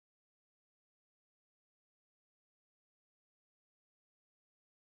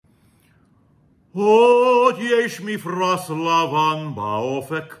עוד יש מפרש לבן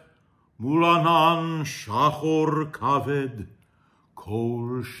באופק, מול ענן שחור כבד,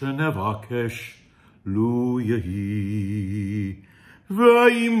 כל שנבקש לו יהי.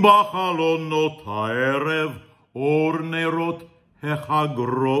 ואם בחלונות הערב אור נרות החג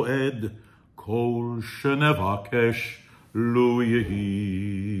רועד, כל שנבקש לו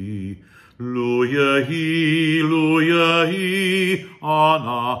יהי. לו יהי, לו יהי,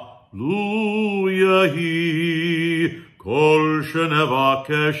 אנא לו יהי, כל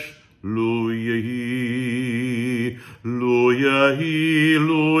שנבקש לו יהי. לו יהי,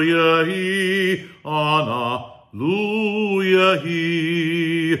 לו יהי, אנא לו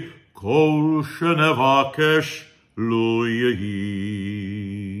יהי, כל שנבקש לו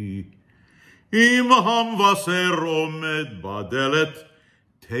יהי. אם המבשר עומד בדלת,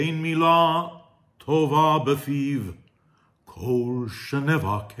 תן מילה טובה בפיו, כל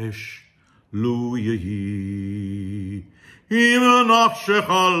שנבקש לו יהי. אם נפשך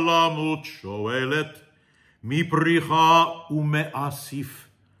למות שואלת, מפריחה ומאסיף,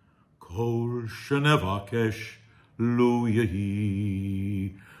 כל שנבקש לו יהי.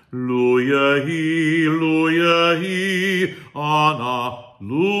 לו יהי, לו יהי, אנא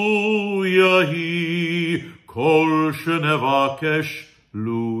לו יהי, כל שנבקש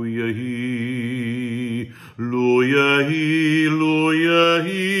לו יהי. לו יהי, לו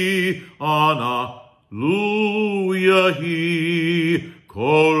יהי, אנא לו יהי,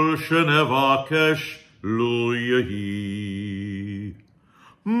 כל שנבקש לו יהי.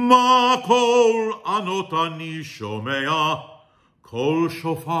 מה קול ענות אני שומע? קול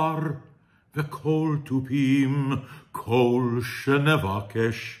שופר וקול תופים, כל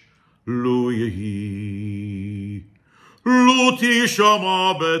שנבקש לו יהי. לו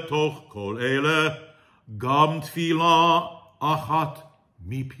תשמע בתוך כל אלה, גם תפילה אחת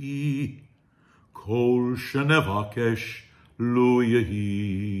מפי, כל שנבקש לו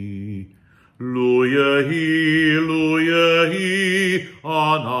יהי. לו יהי, לו יהי,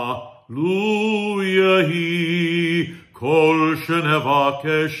 אנא לו יהי, כל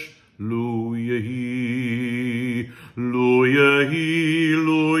שנבקש לו יהי. לו יהי,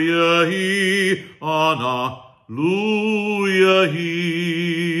 לו יהי, אנא לו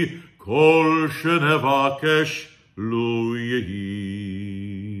יהי, כל שנבקש לו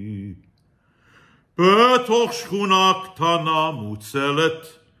יהי. בתוך שכונה קטנה מוצלת,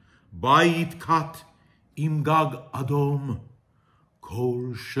 בית קט עם גג אדום,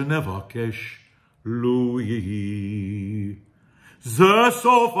 כל שנבקש לו יהי. זה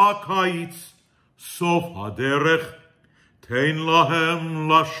סוף הקיץ, סוף הדרך, תן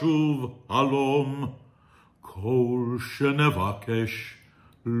להם לשוב הלום, כל שנבקש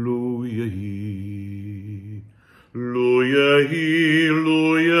לו יהי. לו יהי,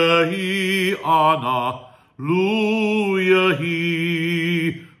 לו יהי, אנא לו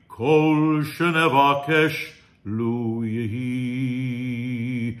יהי, כל שנבקש לו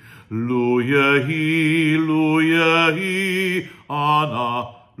יהי. לו יהי, לו יהי, אנא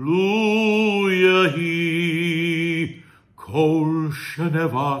לו יהי, כל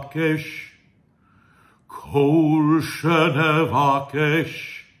שנבקש, כל שנבקש,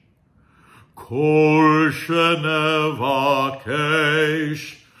 כל שנבקש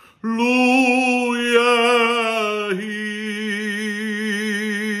לו יהי.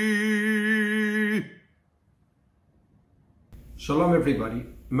 Shalom everybody,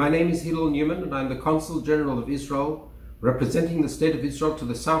 my name is Hillel Newman and I'm the Consul General of Israel, representing the State of Israel to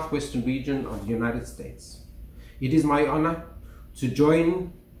the southwestern region of the United States. It is my honor to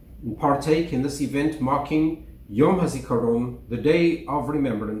join and partake in this event marking Yom Hazikaron, the Day of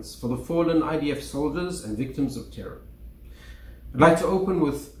Remembrance for the fallen IDF soldiers and victims of terror. I'd like to open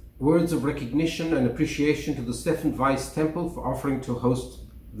with words of recognition and appreciation to the Stephen Weiss Temple for offering to host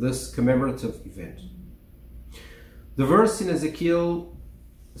this commemorative event. The verse in Ezekiel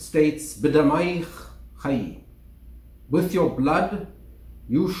states, B'damayich chayi, with your blood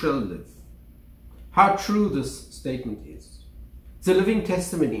you shall live. How true this statement is. It's a living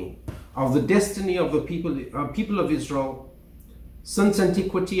testimony of the destiny of the people of Israel since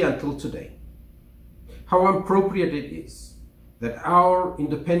antiquity until today. How appropriate it is that our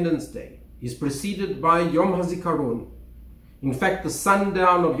Independence Day is preceded by Yom Hazikaron. In fact, the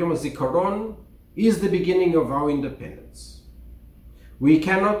sundown of Yom Hazikaron is the beginning of our independence. We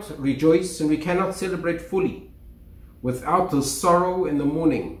cannot rejoice and we cannot celebrate fully without the sorrow and the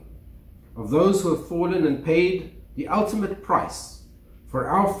mourning of those who have fallen and paid the ultimate price for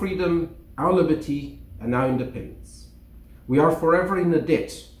our freedom, our liberty, and our independence. We are forever in a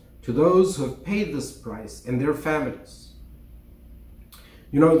debt to those who have paid this price and their families.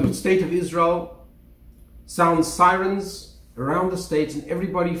 You know, the State of Israel sounds sirens around the state, and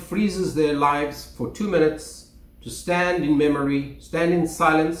everybody freezes their lives for 2 minutes to stand in memory, stand in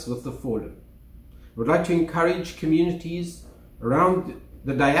silence with the fallen. I would like to encourage communities around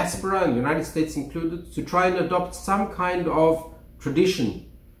the diaspora, and the United States included, to try and adopt some kind of tradition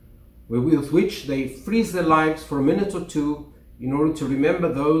with which they freeze their lives for a minute or two in order to remember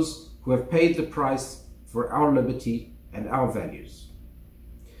those who have paid the price for our liberty and our values.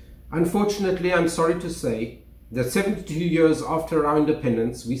 Unfortunately, I'm sorry to say that 72 years after our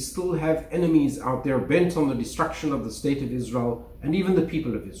independence, we still have enemies out there bent on the destruction of the State of Israel and even the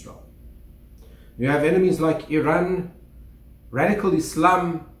people of Israel. You have enemies like Iran, radical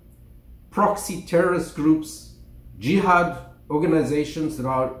Islam, proxy terrorist groups, jihad organizations that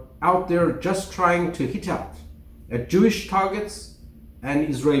are out there just trying to hit out at Jewish targets and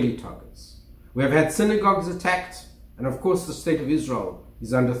Israeli targets. We have had synagogues attacked, and of course the State of Israel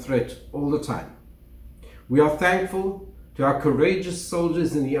is under threat all the time. We are thankful to our courageous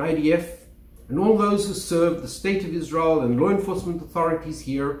soldiers in the IDF and all those who serve the State of Israel and law enforcement authorities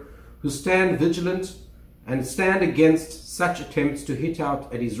here who stand vigilant and stand against such attempts to hit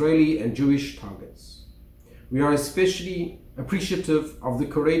out at Israeli and Jewish targets. We are especially appreciative of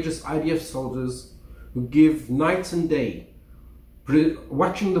the courageous IDF soldiers who give night and day,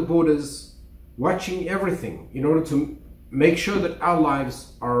 watching the borders, watching everything in order to make sure that our lives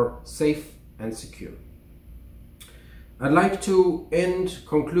are safe and secure. I'd like to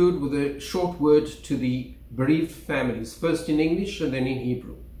conclude with a short word to the bereaved families, first in English and then in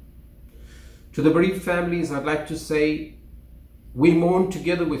Hebrew. To the bereaved families, I'd like to say, we mourn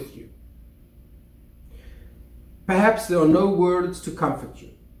together with you. Perhaps there are no words to comfort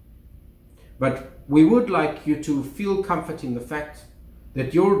you, but we would like you to feel comfort in the fact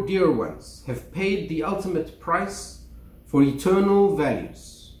that your dear ones have paid the ultimate price for eternal values.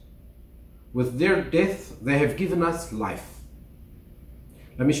 With their death, they have given us life.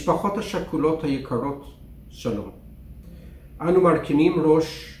 למשפחות השכולות היקרות, שלום. אנו מרכינים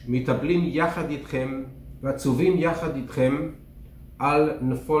ראש, מתאבלים יחד איתכם, ועצובים יחד איתכם על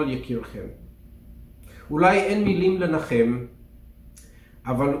נפול יקירכם. אולי אין מילים לנחם,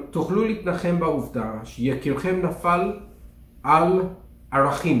 אבל תוכלו להתנחם בעובדה שיקירכם נפל על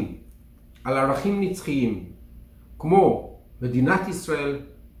ערכים נצחיים, כמו מדינת ישראל,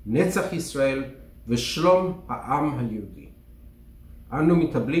 נצח ישראל ושלום העם היהודי. אנו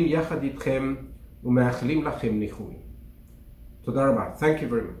מתאבלים יחד איתכם ומאחלים לכם ניחומים. תודה רבה. Thank you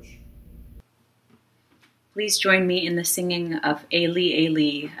very much. Please join me in the singing of Eli,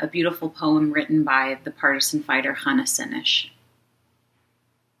 Eli, a beautiful poem written by the partisan fighter Hannah Senish.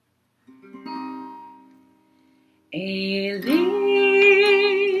 Eli,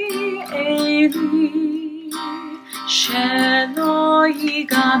 Eli, שלא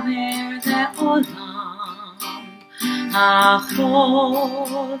ייגמר לעולם,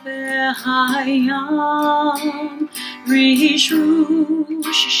 החול והים, ריש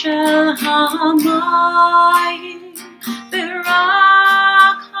של המים,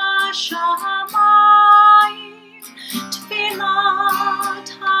 ורק השמיים, תפילת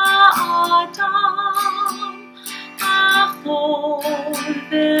האדם, החול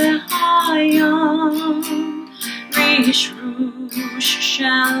והים, ריש של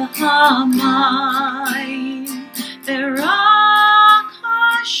המים, ורק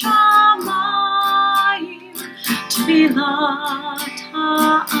השמיים, תפילת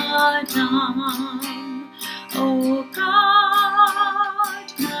האדם. Oh God,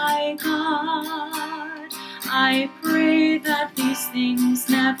 my God, I pray that these things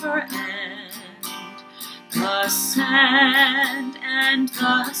never end. The sand and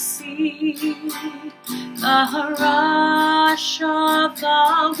the sea, the rush of the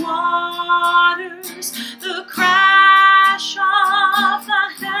waters, the crash of the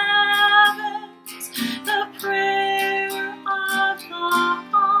heavens, the prayer of the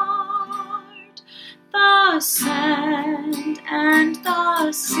heart, the sand and the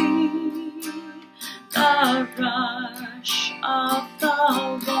sea, the rush of the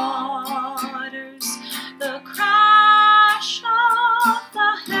waters, the crash of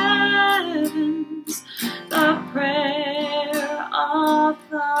the heavens, the prayer of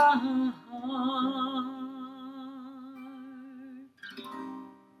the heart.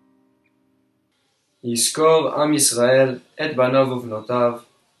 יזכור עם ישראל את בניו ובנותיו,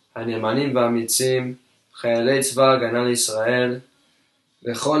 הנאמנים והאמיצים, חיילי צבא הגנה לישראל,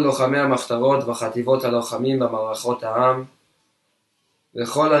 וכל לוחמי המחתרות וחטיבות הלוחמים במערכות העם,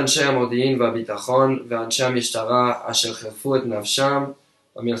 וכל אנשי המודיעין והביטחון ואנשי המשטרה אשר חירפו את נפשם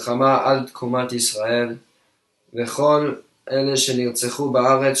במלחמה על תקומת ישראל, וכל אלה שנרצחו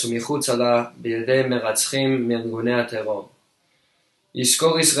בארץ ומחוצה לה בידי מרצחים מארגוני הטרור.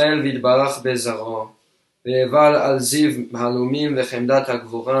 יזכור ישראל ויתברך בזרעו, ויבל על זיו הלומים וחמדת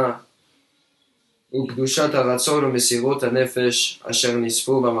הגבורה, וקדושת הרצון ומסירות הנפש אשר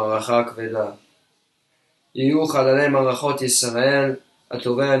נספו במערכה הכבדה. יהיו חללי מערכות ישראל,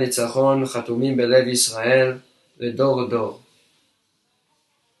 עטורי הניצחון, חתומים בלב ישראל, לדור דור.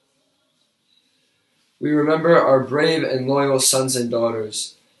 We remember our brave and loyal sons and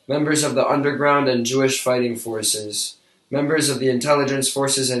daughters, members of the underground and Jewish fighting forces, members of the intelligence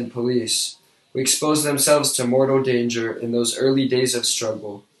forces and police, who exposed themselves to mortal danger in those early days of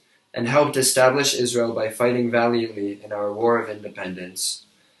struggle, and helped establish Israel by fighting valiantly in our War of Independence.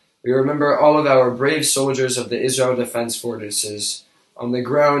 We remember all of our brave soldiers of the Israel Defense Forces, on the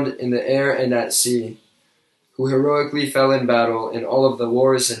ground, in the air, and at sea, who heroically fell in battle in all of the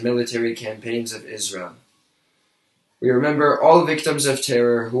wars and military campaigns of Israel. We remember all victims of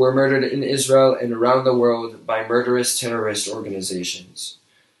terror who were murdered in Israel and around the world by murderous terrorist organizations.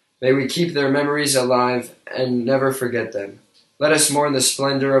 May we keep their memories alive and never forget them. Let us mourn the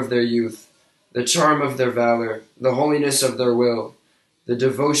splendor of their youth, the charm of their valor, the holiness of their will, the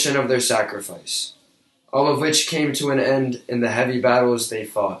devotion of their sacrifice, all of which came to an end in the heavy battles they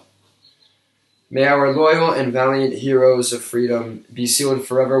fought. May our loyal and valiant heroes of freedom be sealed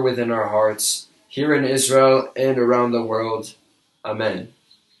forever within our hearts, here in Israel and around the world. Amen.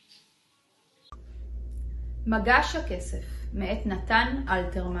 מגש הכסף, מאת נתן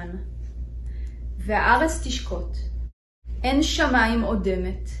אלתרמן. והארץ תשקוט, אין שמיים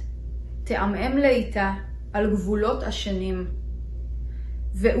עודמת, תעמעם לאיתה על גבולות השנים,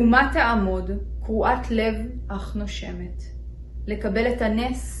 ואומה תעמוד, קרועת לב אך נושמת, לקבל את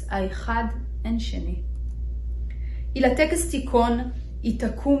הנס האחד אין שני. היא לטקס תיקון, היא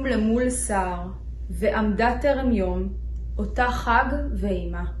תקום למול שער, ועמדה טרם יום, אותה חג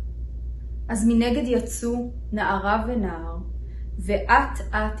ואימה. אז מנגד יצאו נערה ונער, ואט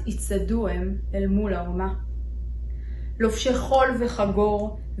אט יצעדו הם אל מול האומה. לובשי חול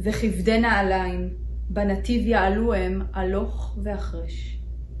וחגור וכבדי נעליים, בנתיב יעלו הם הלוך ואחרש.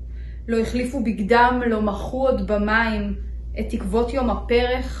 לא החליפו בגדם, לא מחו עוד במים, את תקוות יום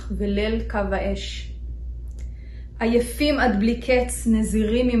הפרח וליל קו האש. עייפים עד בלי קץ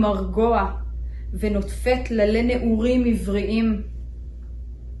נזירים ממרגוע, ונוטפת ללי נעורים עבריים.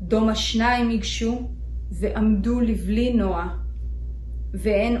 דום השניים יגשו, ועמדו לבלי נוע,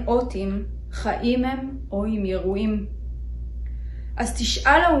 ואין אותים, חיים הם או עם ירועים. אז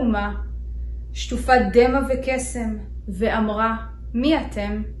תשאל האומה, שטופת דמה וקסם, ואמרה, מי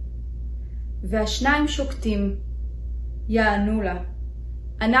אתם? והשניים שוקטים, יענו לה,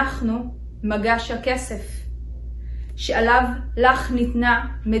 אנחנו מגש הכסף, שעליו לך ניתנה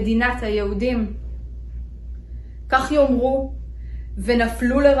מדינת היהודים. כך יאמרו,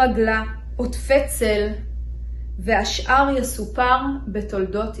 ונפלו לרגלה עוטפי צל, והשאר יסופר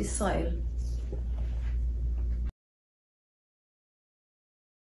בתולדות ישראל.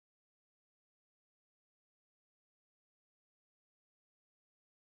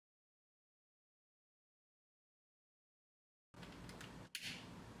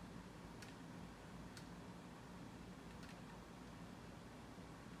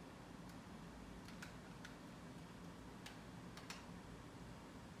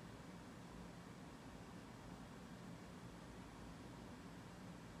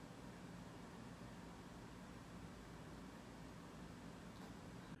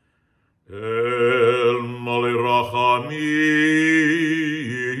 אל מלא רחמים,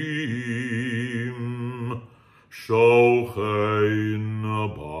 שוכן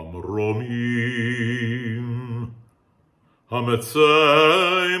במרומים, המצא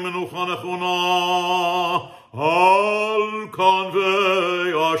מנוחה נכונה על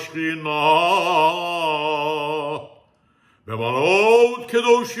כנפי השכינה, במלאות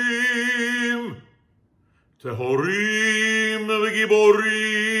קדושים, טהורים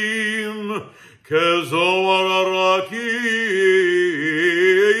וגיבורים, כזוהר הרקיע,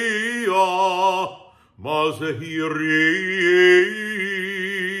 מזהירים,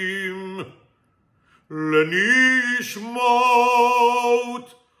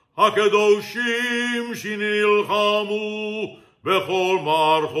 לנשמות הקדושים שנלחמו בכל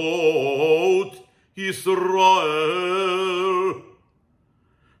מערכות ישראל,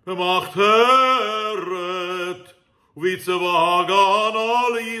 במחתרת ובצבא הגנה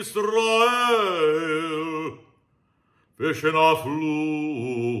לישראל, ושנפלו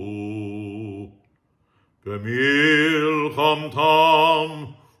במלחמתם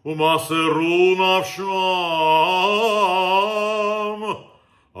ומסרו נפשם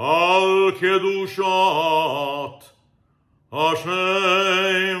על קדושת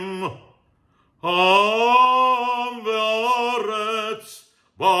השם, העם והארץ,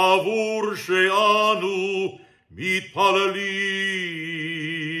 בעבור שאנו מתפללים,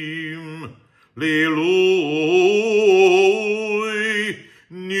 לעילוי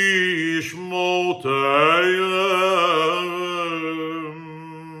נשמותיהם.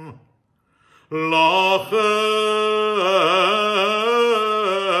 לכן,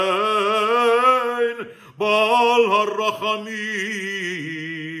 בעל הרחמים,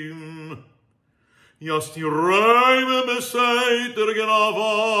 יסתירם בסתר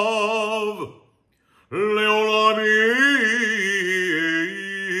גנביו, לעולמים.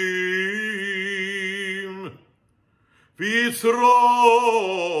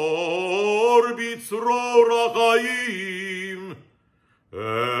 בצרור החיים,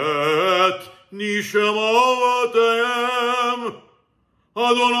 את נשמותיהם,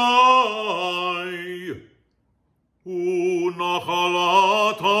 אדוני,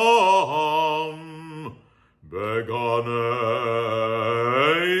 ונחלתם בגן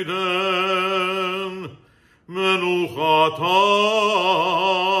עדן, מנוחתם,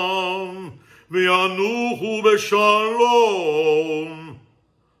 וינוחו בשלום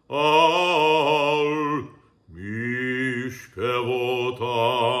על משכבותם.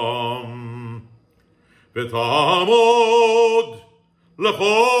 ותעמוד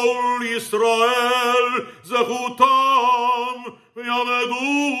לכל ישראל זכותם,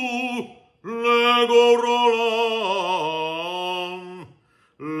 ויעמדו לגורלם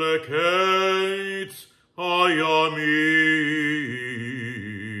לקץ הימין.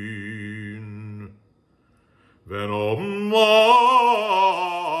 ונאמר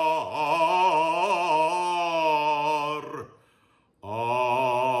אמן.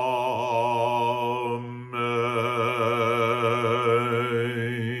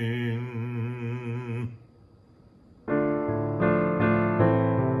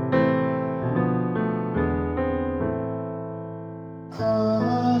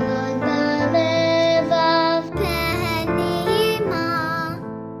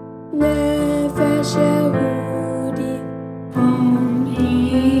 נפש יהודי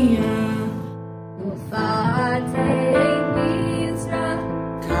פומניה ופתי מצרה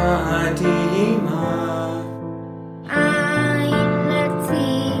קדימה עין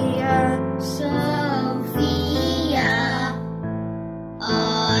לצייה סופיה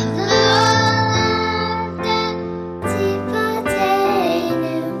עוזרת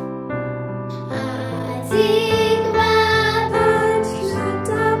ציפתנו התקווה בת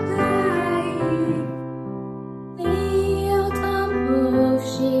שנתיים להיות עם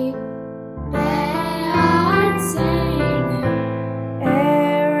חופשי בארצנו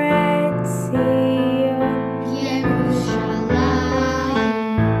ארץ ציון ירושלים.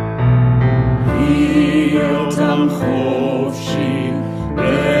 להיות עם חופשי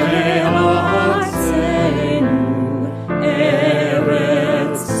בארצנו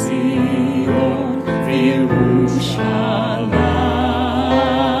ארץ ציון וירושלים.